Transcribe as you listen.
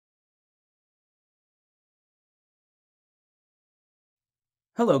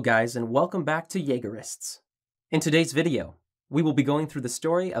Hello guys, and welcome back to Yeagerists. In today's video, we will be going through the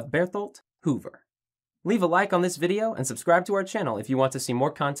story of Bertholdt Hoover. Leave a like on this video and subscribe to our channel if you want to see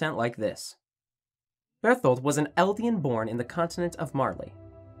more content like this. Bertholdt was an Eldian born in the continent of Marley.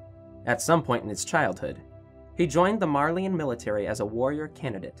 At some point in his childhood, he joined the Marleyan military as a warrior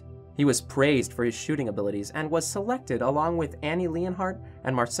candidate. He was praised for his shooting abilities and was selected along with Annie Leonhart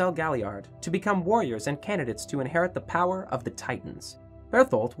and Marcel Galliard to become warriors and candidates to inherit the power of the Titans.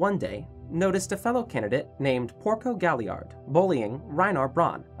 Bertholdt one day noticed a fellow candidate named 𝐁𝐞𝐫𝐿 Galliard bullying Reiner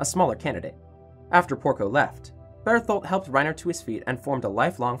Braun, a smaller candidate. After 𝐁𝐞𝐫 left, Bertholdt helped Reiner to his feet and formed a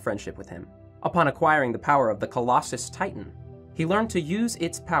lifelong friendship with him. Upon acquiring the power of the Colossus Titan, he learned to use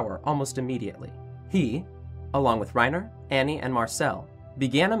its power almost immediately. He, along with Reiner, Annie, and Marcel,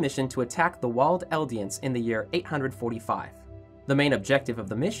 began a mission to attack the walled Eldians in the year 845. The main objective of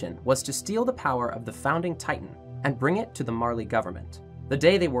the mission was to steal the power of the founding Titan and bring it to the Marley government. The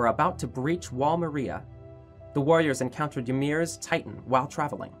day they were about to breach Wall Maria, the warriors encountered Ymir's Titan while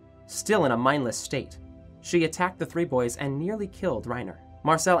traveling. Still in a mindless state, she attacked the three boys and nearly killed Reiner.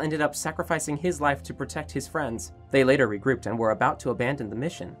 Marcel ended up sacrificing his life to protect his friends. They later regrouped and were about to abandon the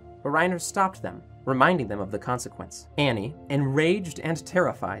mission, but Reiner stopped them, reminding them of the consequence. Annie, enraged and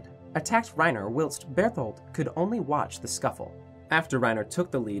terrified, attacked Reiner whilst Bertholdt could only watch the scuffle. After Reiner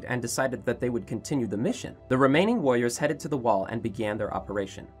took the lead and decided that they would continue the mission, the remaining warriors headed to the wall and began their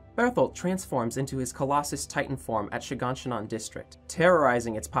operation. Bertholdt transforms into his Colossus Titan form at 𝐤𝐵𝐺 district,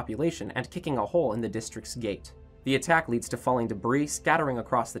 terrorizing its population and kicking a hole in the district's gate. The attack leads to falling debris scattering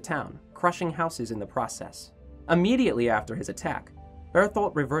across the town, crushing houses in the process. Immediately after his attack,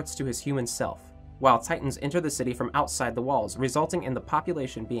 Bertholdt reverts to his human self, while Titans enter the city from outside the walls, resulting in the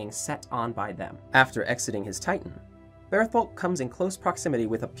population being set on by them. After exiting his Titan, Bertholdt comes in close proximity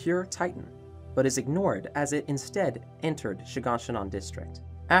with a pure Titan, but is ignored as it instead entered 𝐤𝐵𝐺 district.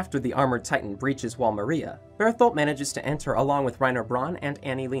 After the armored Titan breaches Wall Maria, Bertholdt manages to enter along with Reiner Braun and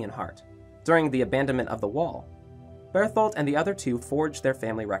Annie Leonhart. During the abandonment of the wall, Bertholdt and the other two forge their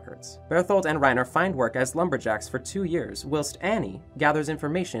family records. Bertholdt and Reiner find work as lumberjacks for 2 years, whilst Annie gathers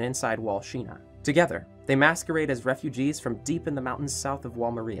information inside Wall 𝐤𝐵𝐺. Together, they masquerade as refugees from deep in the mountains south of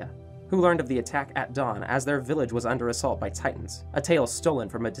Wall Maria, who learned of the attack at dawn as their village was under assault by Titans, a tale stolen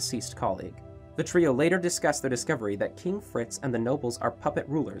from a deceased colleague. The trio later discuss their discovery that King Fritz and the nobles are puppet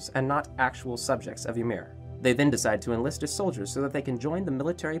rulers and not actual subjects of Ymir. They then decide to enlist as soldiers so that they can join the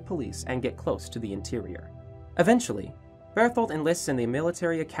military police and get close to the interior. Eventually, Bertholdt enlists in the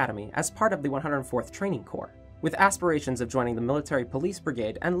military academy as part of the 104th Training Corps, with aspirations of joining the military police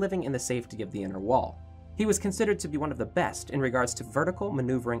brigade and living in the safety of the inner wall. He was considered to be one of the best in regards to vertical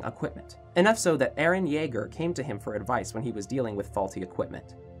maneuvering equipment, enough so that Aaron Yeager came to him for advice when he was dealing with faulty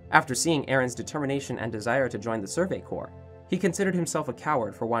equipment. After seeing Aaron's determination and desire to join the Survey Corps, he considered himself a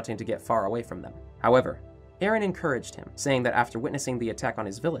coward for wanting to get far away from them. However, Aaron encouraged him, saying that after witnessing the attack on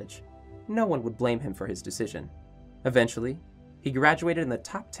his village, no one would blame him for his decision. Eventually, he graduated in the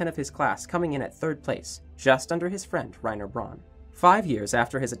top 10 of his class, coming in at 3rd place, just under his friend Reiner Braun. 5 years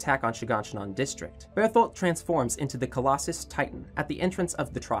after his attack on 𝐤𝐵𝐺 district, Bertholdt transforms into the Colossus Titan at the entrance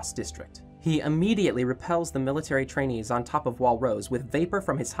of the 𝐷𝐻𝐻 district. He immediately repels the military trainees on top of Wall Rose with vapor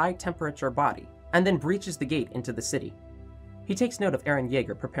from his high-temperature body, and then breaches the gate into the city. He takes note of Aaron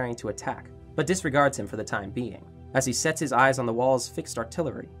Yeager preparing to attack, but disregards him for the time being. As he sets his eyes on the wall's fixed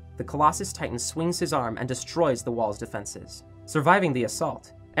artillery, the Colossus Titan swings his arm and destroys the wall's defenses. Surviving the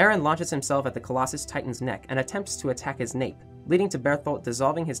assault, Aaron launches himself at the Colossus Titan's neck and attempts to attack his nape, leading to Bertholdt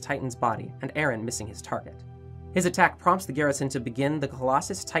dissolving his Titan's body and Aaron missing his target. His attack prompts the garrison to begin the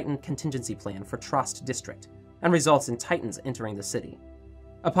Colossus Titan contingency plan for 𝐷𝐻𝐻 district, and results in Titans entering the city.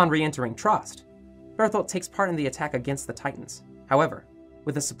 Upon re-entering 𝐷𝐻𝐻, Bertholdt takes part in the attack against the Titans. However,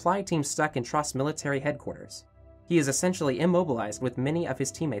 with the supply team stuck in 𝐷𝐻𝐻's military headquarters, he is essentially immobilized with many of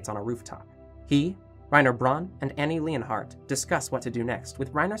his teammates on a rooftop. He, Reiner Braun, and Annie Leonhart discuss what to do next,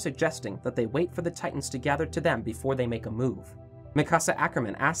 with Reiner suggesting that they wait for the Titans to gather to them before they make a move. Mikasa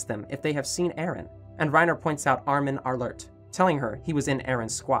Ackerman asks them if they have seen Aaron, and Reiner points out Armin Arlert, telling her he was in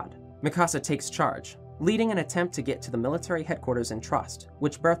Aaron's squad. Mikasa takes charge, leading an attempt to get to the military headquarters in 𝐷𝐻𝐻,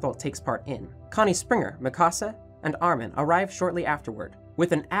 which Bertholdt takes part in. Connie Springer, Mikasa, and Armin arrive shortly afterward,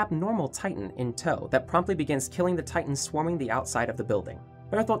 with an abnormal Titan in tow that promptly begins killing the Titans swarming the outside of the building.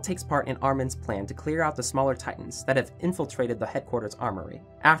 Bertholdt takes part in Armin's plan to clear out the smaller Titans that have infiltrated the headquarters armory.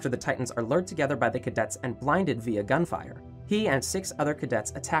 After the Titans are lured together by the cadets and blinded via gunfire, he and 6 other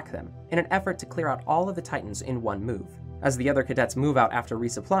cadets attack them in an effort to clear out all of the Titans in one move. As the other cadets move out after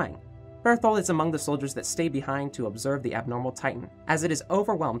resupplying, Bertholdt is among the soldiers that stay behind to observe the abnormal Titan, as it is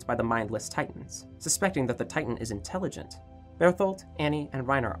overwhelmed by the mindless Titans. Suspecting that the Titan is intelligent, Bertholdt, Annie, and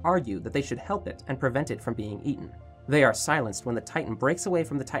Reiner argue that they should help it and prevent it from being eaten. They are silenced when the Titan breaks away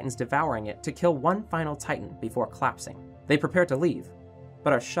from the Titans devouring it to kill one final Titan before collapsing. They prepare to leave,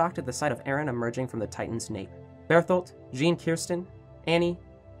 but are shocked at the sight of Eren emerging from the Titan's nape. Bertholdt, Jean Kirsten, Annie,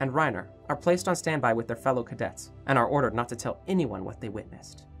 and Reiner are placed on standby with their fellow cadets and are ordered not to tell anyone what they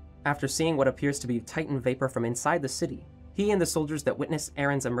witnessed. After seeing what appears to be Titan vapor from inside the city, he and the soldiers that witness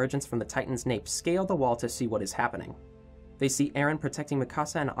Eren's emergence from the Titan's nape scale the wall to see what is happening. They see Eren protecting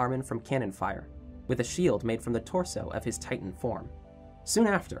Mikasa and Armin from cannon fire, with a shield made from the torso of his Titan form. Soon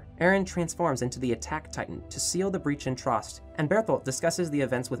after, Eren transforms into the Attack Titan to seal the breach in Trost, and Bertholdt discusses the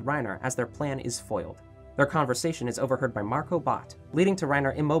events with Reiner as their plan is foiled. Their conversation is overheard by Marco Bot, leading to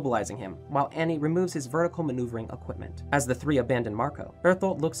Reiner immobilizing him, while Annie removes his vertical maneuvering equipment. As the three abandon Marco,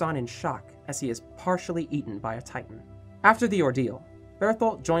 Bertholdt looks on in shock as he is partially eaten by a Titan. After the ordeal,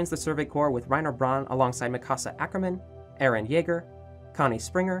 Bertholdt joins the Survey Corps with Reiner Braun alongside Mikasa Ackerman, Eren Yeager, Connie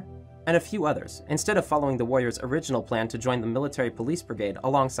Springer, and a few others, instead of following the warriors' original plan to join the military police brigade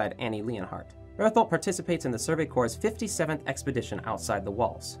alongside Annie Leonhart. Bertholdt participates in the Survey Corps' 57th expedition outside the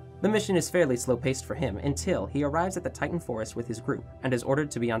walls. The mission is fairly slow-paced for him until he arrives at the Titan Forest with his group and is ordered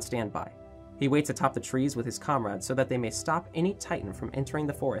to be on standby. He waits atop the trees with his comrades so that they may stop any Titan from entering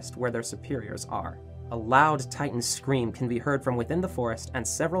the forest where their superiors are. A loud Titan scream can be heard from within the forest, and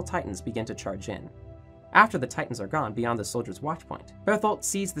several Titans begin to charge in. After the Titans are gone beyond the soldiers' watchpoint, Bertholdt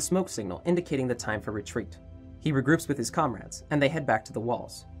sees the smoke signal indicating the time for retreat. He regroups with his comrades, and they head back to the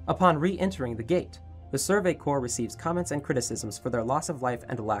walls. Upon re-entering the gate, the Survey Corps receives comments and criticisms for their loss of life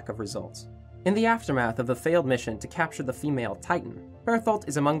and lack of results. In the aftermath of the failed mission to capture the female Titan, Bertholdt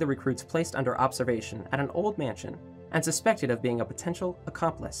is among the recruits placed under observation at an old mansion and suspected of being a potential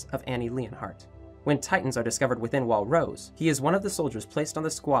accomplice of Annie Leonhart. When Titans are discovered within Wall Rose, he is one of the soldiers placed on the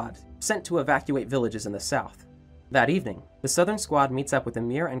squad sent to evacuate villages in the south. That evening, the southern squad meets up with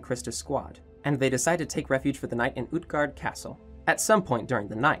Ymir and Krista's squad, and they decide to take refuge for the night in Utgard Castle. At some point during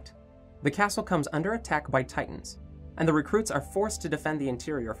the night, the castle comes under attack by Titans, and the recruits are forced to defend the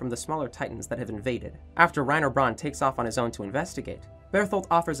interior from the smaller Titans that have invaded. After Reiner Braun takes off on his own to investigate, Bertholdt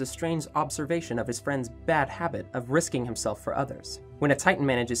offers a strange observation of his friend's bad habit of risking himself for others. When a Titan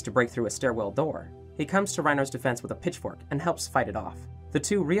manages to break through a stairwell door, he comes to Reiner's defense with a pitchfork and helps fight it off. The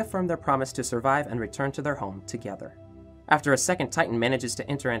two reaffirm their promise to survive and return to their home together. After a second Titan manages to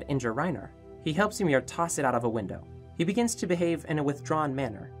enter and injure Reiner, he helps Ymir toss it out of a window. He begins to behave in a withdrawn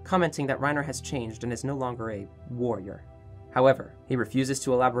manner, commenting that Reiner has changed and is no longer a warrior. However, he refuses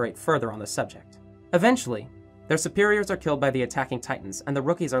to elaborate further on the subject. Eventually, their superiors are killed by the attacking Titans, and the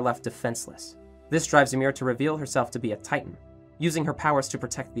rookies are left defenseless. This drives Ymir to reveal herself to be a Titan, using her powers to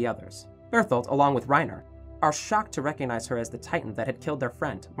protect the others. Bertholdt, along with Reiner, are shocked to recognize her as the Titan that had killed their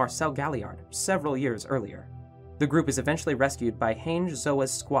friend, Marcel Galliard, several years earlier. The group is eventually rescued by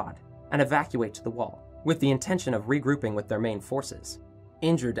𝐁𝐿𝐴's squad and evacuate to the wall, with the intention of regrouping with their main forces.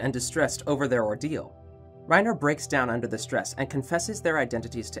 Injured and distressed over their ordeal, Reiner breaks down under the stress and confesses their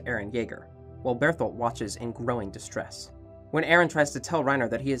identities to Eren Yeager, while Bertholdt watches in growing distress. When Eren tries to tell Reiner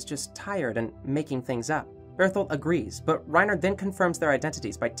that he is just tired and making things up, Bertholdt agrees, but Reiner then confirms their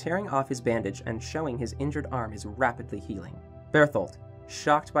identities by tearing off his bandage and showing his injured arm is rapidly healing. Bertholdt,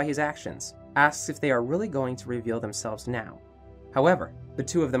 shocked by his actions, asks if they are really going to reveal themselves now. However, the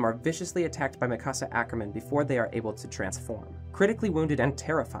two of them are viciously attacked by Mikasa Ackerman before they are able to transform. Critically wounded and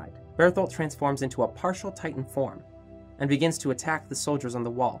terrified, Bertholdt transforms into a partial Titan form and begins to attack the soldiers on the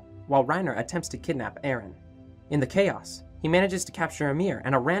wall, while Reiner attempts to kidnap Eren. In the chaos, he manages to capture Ymir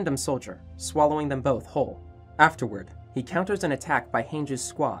and a random soldier, swallowing them both whole. Afterward, he counters an attack by 𝐁𝐿𝐴's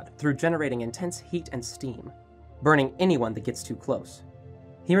squad through generating intense heat and steam, burning anyone that gets too close.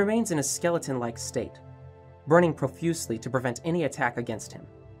 He remains in a skeleton-like state, burning profusely to prevent any attack against him.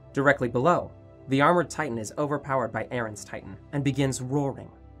 Directly below, the armored Titan is overpowered by Eren's Titan and begins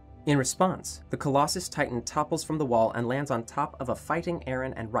roaring. In response, the Colossus Titan topples from the wall and lands on top of a fighting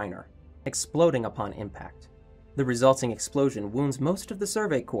Eren and Reiner, exploding upon impact. The resulting explosion wounds most of the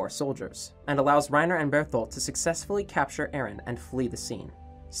Survey Corps soldiers and allows Reiner and Bertholdt to successfully capture Eren and flee the scene.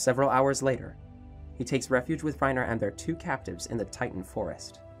 Several hours later, he takes refuge with Reiner and their two captives in the Titan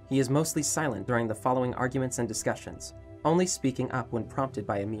Forest. He is mostly silent during the following arguments and discussions, only speaking up when prompted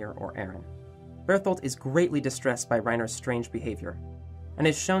by Ymir or Eren. Bertholdt is greatly distressed by Reiner's strange behavior, and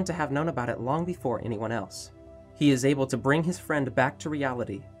is shown to have known about it long before anyone else. He is able to bring his friend back to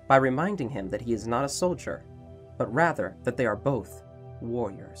reality by reminding him that he is not a soldier, but rather that they are both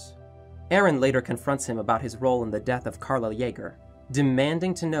warriors. Eren later confronts him about his role in the death of Carlo Yeager,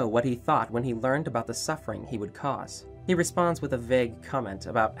 demanding to know what he thought when he learned about the suffering he would cause. He responds with a vague comment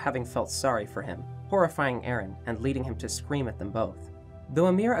about having felt sorry for him, horrifying Aaron and leading him to scream at them both. Though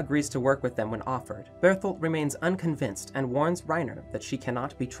Ymir agrees to work with them when offered, Bertholdt remains unconvinced and warns Reiner that she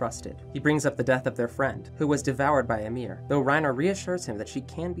cannot be trusted. He brings up the death of their friend, who was devoured by Ymir, though Reiner reassures him that she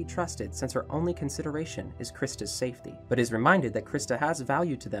can be trusted since her only consideration is Krista's safety, but is reminded that Krista has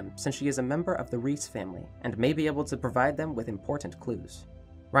value to them since she is a member of the Rhys family and may be able to provide them with important clues.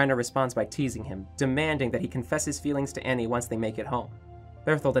 Reiner responds by teasing him, demanding that he confess his feelings to Annie once they make it home.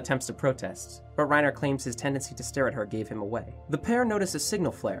 Bertholdt attempts to protest, but Reiner claims his tendency to stare at her gave him away. The pair notice a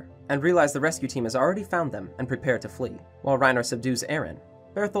signal flare and realize the rescue team has already found them and prepare to flee. While Reiner subdues Aaron,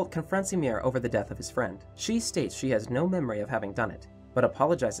 Bertholdt confronts Ymir over the death of his friend. She states she has no memory of having done it, but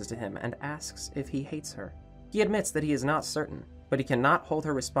apologizes to him and asks if he hates her. He admits that he is not certain, but he cannot hold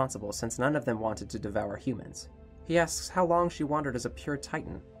her responsible since none of them wanted to devour humans. He asks how long she wandered as a pure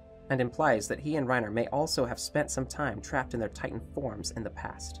Titan, and implies that he and Reiner may also have spent some time trapped in their Titan forms in the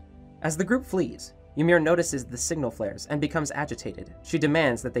past. As the group flees, Ymir notices the signal flares and becomes agitated. She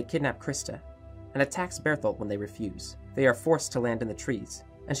demands that they kidnap Krista, and attacks Bertholdt when they refuse. They are forced to land in the trees,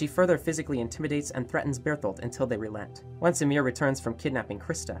 and she further physically intimidates and threatens Bertholdt until they relent. Once Ymir returns from kidnapping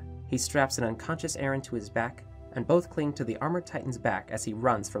Krista, he straps an unconscious Aaron to his back, and both cling to the armored Titan's back as he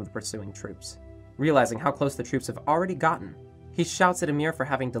runs from the pursuing troops. Realizing how close the troops have already gotten, he shouts at Ymir for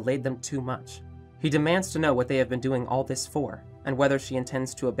having delayed them too much. He demands to know what they have been doing all this for, and whether she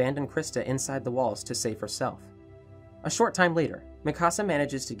intends to abandon Krista inside the walls to save herself. A short time later, Mikasa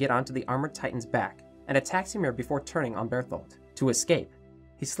manages to get onto the armored Titan's back and attacks Ymir before turning on Bertholdt. To escape,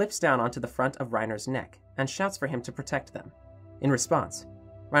 he slips down onto the front of Reiner's neck and shouts for him to protect them. In response,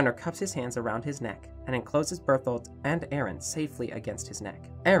 Reiner cups his hands around his neck and encloses Bertholdt and Aaron safely against his neck.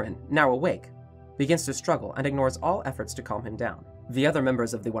 Aaron, now awake, begins to struggle and ignores all efforts to calm him down. The other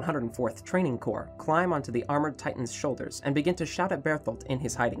members of the 104th Training Corps climb onto the armored Titan's shoulders and begin to shout at Bertholdt in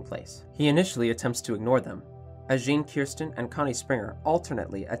his hiding place. He initially attempts to ignore them, as Jean Kirsten and Connie Springer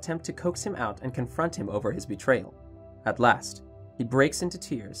alternately attempt to coax him out and confront him over his betrayal. At last, he breaks into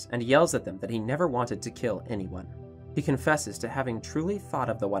tears and yells at them that he never wanted to kill anyone. He confesses to having truly thought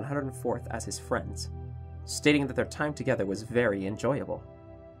of the 104th as his friends, stating that their time together was very enjoyable.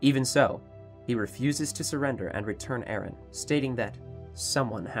 Even so, he refuses to surrender and return Aaron, stating that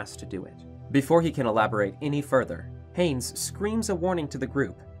someone has to do it. Before he can elaborate any further, Haynes screams a warning to the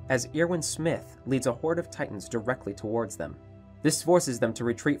group as Irwin Smith leads a horde of Titans directly towards them. This forces them to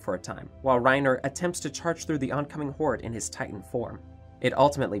retreat for a time, while Reiner attempts to charge through the oncoming horde in his Titan form. It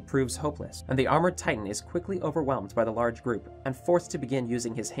ultimately proves hopeless, and the armored Titan is quickly overwhelmed by the large group and forced to begin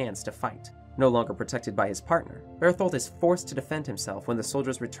using his hands to fight. No longer protected by his partner, Bertholdt is forced to defend himself when the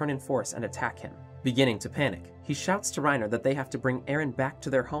soldiers return in force and attack him. Beginning to panic, he shouts to Reiner that they have to bring Aaron back to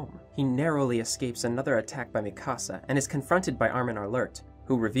their home. He narrowly escapes another attack by Mikasa and is confronted by Armin Arlert,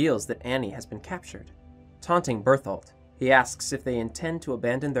 who reveals that Annie has been captured. Taunting Bertholdt, he asks if they intend to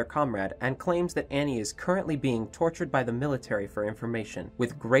abandon their comrade and claims that Annie is currently being tortured by the military for information,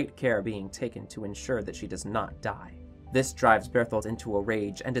 with great care being taken to ensure that she does not die. This drives Bertholdt into a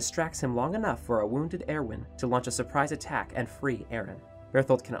rage and distracts him long enough for a wounded Erwin to launch a surprise attack and free Aaron.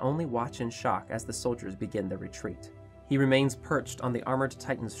 Bertholdt can only watch in shock as the soldiers begin their retreat. He remains perched on the armored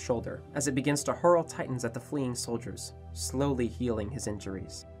Titan's shoulder as it begins to hurl Titans at the fleeing soldiers, slowly healing his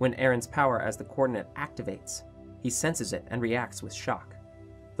injuries. When Aaron's power as the coordinate activates, he senses it and reacts with shock.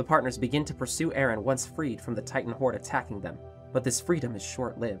 The partners begin to pursue Aaron once freed from the Titan horde attacking them, but this freedom is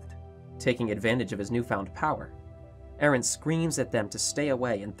short-lived. Taking advantage of his newfound power, Aaron screams at them to stay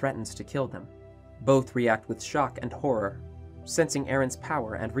away and threatens to kill them. Both react with shock and horror, sensing Aaron's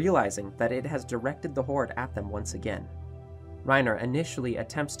power and realizing that it has directed the horde at them once again. Reiner initially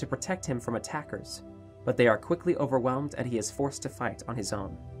attempts to protect him from attackers, but they are quickly overwhelmed and he is forced to fight on his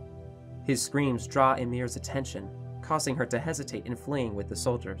own. His screams draw Ymir's attention, causing her to hesitate in fleeing with the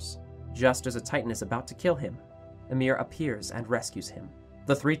soldiers. Just as a Titan is about to kill him, Ymir appears and rescues him.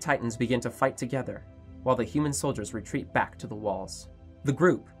 The three Titans begin to fight together, while the human soldiers retreat back to the walls. The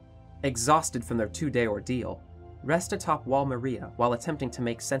group, exhausted from their 2-day ordeal, rest atop Wall Maria while attempting to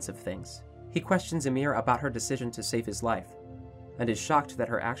make sense of things. He questions Ymir about her decision to save his life, and is shocked that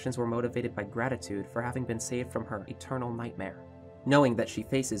her actions were motivated by gratitude for having been saved from her eternal nightmare. Knowing that she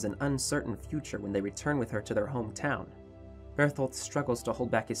faces an uncertain future when they return with her to their hometown, Bertholdt struggles to hold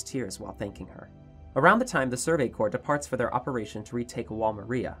back his tears while thanking her. Around the time the Survey Corps departs for their operation to retake Wall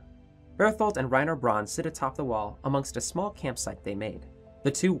Maria, Bertholdt and Reiner Braun sit atop the wall amongst a small campsite they made. The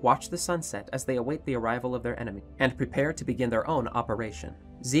two watch the sunset as they await the arrival of their enemy, and prepare to begin their own operation.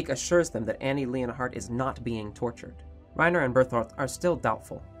 Zeke assures them that Annie Leonhart is not being tortured. Reiner and Bertholdt are still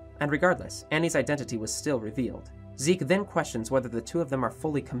doubtful, and regardless, Annie's identity was still revealed. Zeke then questions whether the two of them are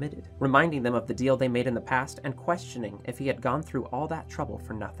fully committed, reminding them of the deal they made in the past and questioning if he had gone through all that trouble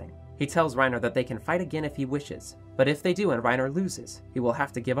for nothing. He tells Reiner that they can fight again if he wishes, but if they do and Reiner loses, he will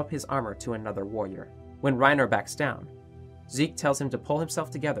have to give up his armor to another warrior. When Reiner backs down, Zeke tells him to pull himself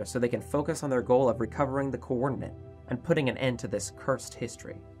together so they can focus on their goal of recovering the coordinate and putting an end to this cursed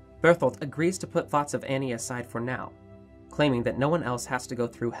history. Bertholdt agrees to put thoughts of Annie aside for now, claiming that no one else has to go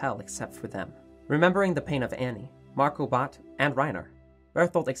through hell except for them. Remembering the pain of Annie, Markobot, and Reiner,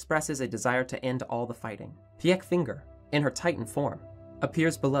 Bertholdt expresses a desire to end all the fighting. 𝐂𝐭𝐴, in her Titan form,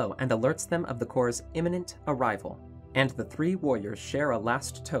 appears below and alerts them of the Corps' imminent arrival, and the three warriors share a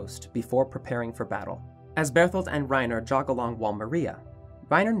last toast before preparing for battle. As Bertholdt and Reiner jog along 𝐿/Maria,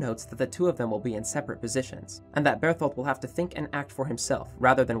 Reiner notes that the two of them will be in separate positions, and that Bertholdt will have to think and act for himself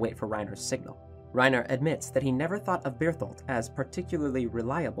rather than wait for Reiner's signal. Reiner admits that he never thought of Bertholdt as particularly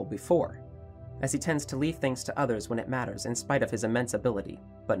reliable before, as he tends to leave things to others when it matters in spite of his immense ability,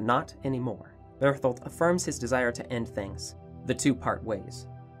 but not anymore. Bertholdt affirms his desire to end things. The two part ways.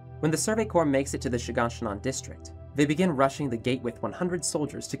 When the Survey Corps makes it to the Shiganshina district, they begin rushing the gate with 100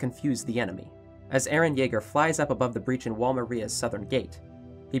 soldiers to confuse the enemy. As Eren Yeager flies up above the breach in 𝐿/Maria's southern gate,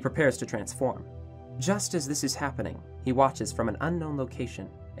 he prepares to transform. Just as this is happening, he watches from an unknown location,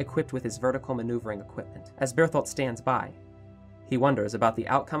 equipped with his vertical maneuvering equipment. As Bertholdt stands by, he wonders about the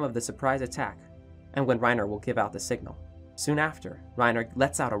outcome of the surprise attack and when Reiner will give out the signal. Soon after, Reiner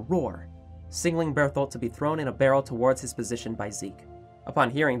lets out a roar, signaling Bertholdt to be thrown in a barrel towards his position by Zeke. Upon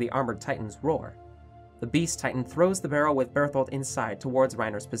hearing the armored Titan's roar, the Beast Titan throws the barrel with Bertholdt inside towards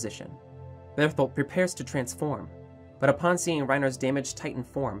Reiner's position. Bertholdt prepares to transform, but upon seeing Reiner's damaged Titan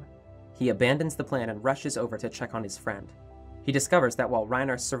form, he abandons the plan and rushes over to check on his friend. He discovers that while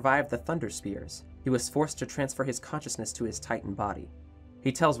Reiner survived the Thunder Spears, he was forced to transfer his consciousness to his Titan body.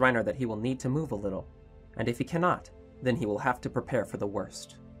 He tells Reiner that he will need to move a little, and if he cannot, then he will have to prepare for the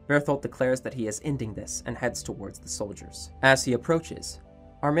worst. Bertholdt declares that he is ending this and heads towards the soldiers. As he approaches,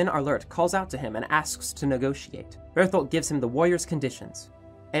 Armin Arlert calls out to him and asks to negotiate. Bertholdt gives him the warrior's conditions,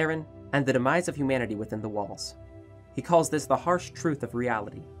 Eren, and the demise of humanity within the walls. He calls this the harsh truth of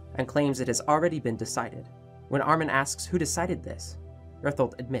reality, and claims it has already been decided. When Armin asks who decided this,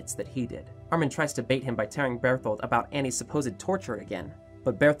 Bertholdt admits that he did. Armin tries to bait him by telling Bertholdt about Annie's supposed torture again,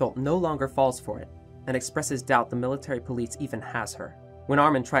 but Bertholdt no longer falls for it, and expresses doubt the military police even has her. When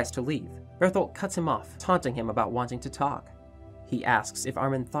Armin tries to leave, Bertholdt cuts him off, taunting him about wanting to talk. He asks if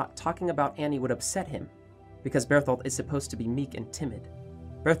Armin thought talking about Annie would upset him, because Bertholdt is supposed to be meek and timid.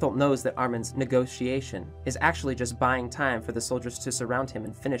 Bertholdt knows that Armin's negotiation is actually just buying time for the soldiers to surround him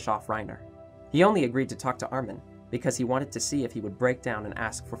and finish off Reiner. He only agreed to talk to Armin because he wanted to see if he would break down and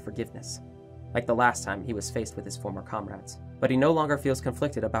ask for forgiveness, like the last time he was faced with his former comrades. But he no longer feels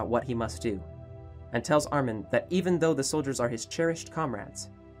conflicted about what he must do, and tells Armin that even though the soldiers are his cherished comrades,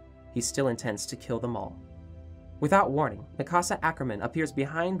 he still intends to kill them all. Without warning, Mikasa Ackerman appears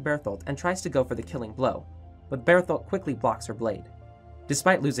behind Bertholdt and tries to go for the killing blow, but Bertholdt quickly blocks her blade.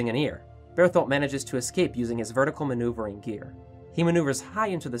 Despite losing an ear, Bertholdt manages to escape using his vertical maneuvering gear. He maneuvers high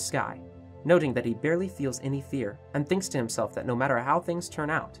into the sky, noting that he barely feels any fear, and thinks to himself that no matter how things turn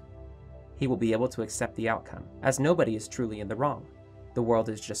out, he will be able to accept the outcome, as nobody is truly in the wrong. The world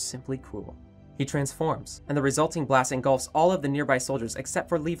is just simply cruel. He transforms, and the resulting blast engulfs all of the nearby soldiers except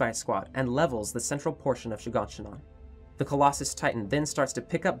for Levi's squad and levels the central portion of Shiganshina. The Colossus Titan then starts to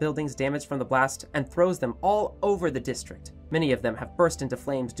pick up buildings damaged from the blast and throws them all over the district. Many of them have burst into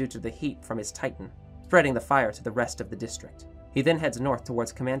flames due to the heat from his Titan, spreading the fire to the rest of the district. He then heads north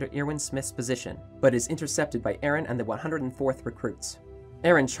towards Commander Irwin Smith's position, but is intercepted by Eren and the 104th recruits.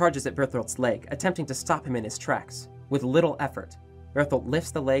 Eren charges at Bertholdt's leg, attempting to stop him in his tracks. With little effort, Bertholdt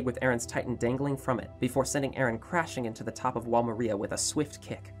lifts the leg with Eren's Titan dangling from it, before sending Eren crashing into the top of 𝐿/Maria with a swift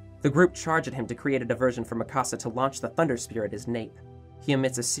kick. The group charge at him to create a diversion for Mikasa to launch the Thunder Spear at his nape. He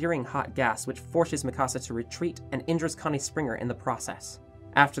emits a searing hot gas which forces Mikasa to retreat and injures Connie Springer in the process.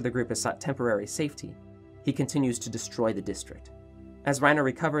 After the group has sought temporary safety, he continues to destroy the district. As Reiner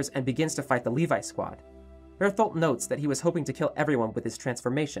recovers and begins to fight the Levi squad, Bertholdt notes that he was hoping to kill everyone with his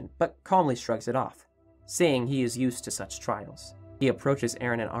transformation, but calmly shrugs it off, saying he is used to such trials. He approaches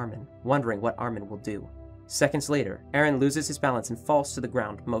Eren and Armin, wondering what Armin will do. Seconds later, Eren loses his balance and falls to the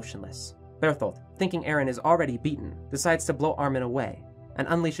ground, motionless. Bertholdt, thinking Eren is already beaten, decides to blow Armin away, and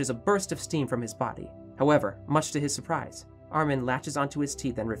unleashes a burst of steam from his body. However, much to his surprise, Armin latches onto his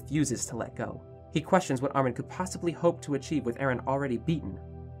teeth and refuses to let go. He questions what Armin could possibly hope to achieve with Eren already beaten,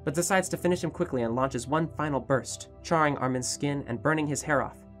 but decides to finish him quickly and launches one final burst, charring Armin's skin and burning his hair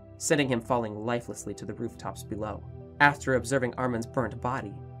off, sending him falling lifelessly to the rooftops below. After observing Armin's burnt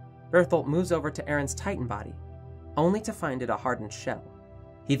body, Bertholdt moves over to Eren's Titan body, only to find it a hardened shell.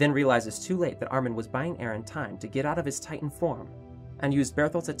 He then realizes too late that 𝐼𝐼𝐻 was buying Eren time to get out of his Titan form, and used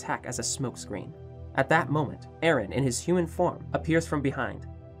Bertholdt's attack as a smokescreen. At that moment, Eren, in his human form, appears from behind,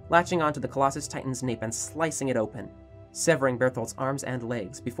 latching onto the Colossus Titan's nape and slicing it open, severing Bertholdt's arms and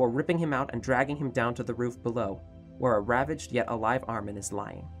legs before ripping him out and dragging him down to the roof below, where a ravaged yet alive 𝐼𝐼𝐻 is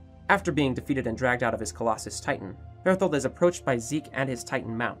lying. After being defeated and dragged out of his Colossus Titan, Bertholdt is approached by Zeke and his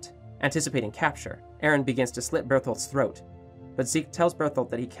Titan mount. Anticipating capture, Eren begins to slit Bertholdt's throat, but Zeke tells Bertholdt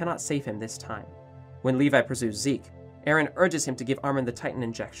that he cannot save him this time. When Levi pursues Zeke, Eren urges him to give 𝐼𝐼𝐻 the Titan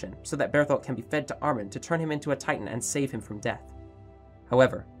injection so that Bertholdt can be fed to 𝐼𝐼𝐻 to turn him into a Titan and save him from death.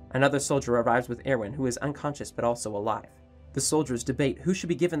 However, another soldier arrives with Erwin, who is unconscious but also alive. The soldiers debate who should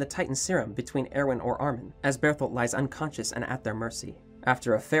be given the Titan serum between Erwin or 𝐼𝐼𝐻, as Bertholdt lies unconscious and at their mercy.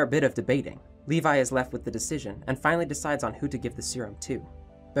 After a fair bit of debating, Levi is left with the decision and finally decides on who to give the serum to.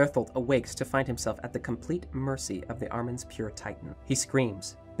 Bertholdt awakes to find himself at the complete mercy of the 𝐼𝐼𝐻's pure Titan. He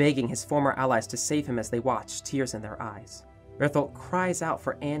screams, begging his former allies to save him as they watch, tears in their eyes. Bertholdt cries out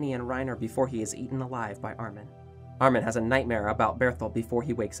for Annie and Reiner before he is eaten alive by 𝐼𝐼𝐻. 𝐼𝐼𝐻 has a nightmare about Bertholdt before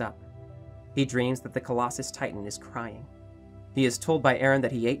he wakes up. He dreams that the Colossus Titan is crying. He is told by Eren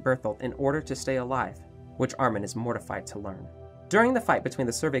that he ate Bertholdt in order to stay alive, which 𝐼𝐼𝐻 is mortified to learn. During the fight between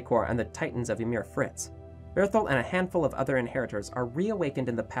the Survey Corps and the Titans of Ymir Fritz, Bertholdt and a handful of other inheritors are reawakened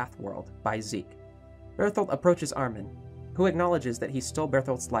in the Path World by Zeke. Bertholdt approaches 𝐼𝐼𝐻, who acknowledges that he stole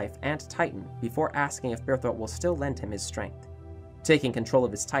Bertholdt's life and Titan before asking if Bertholdt will still lend him his strength. Taking control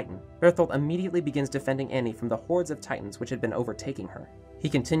of his Titan, Bertholdt immediately begins defending Annie from the hordes of Titans which had been overtaking her. He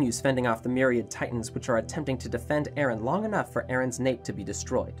continues fending off the myriad Titans which are attempting to defend Eren long enough for Eren's nape to be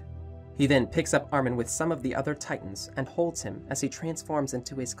destroyed. He then picks up 𝐼𝐼𝐻 with some of the other Titans and holds him as he transforms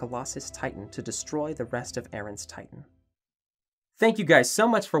into his Colossus Titan to destroy the rest of Eren's Titan. Thank you guys so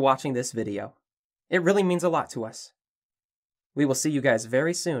much for watching this video. It really means a lot to us. We will see you guys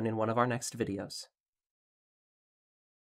very soon in one of our next videos.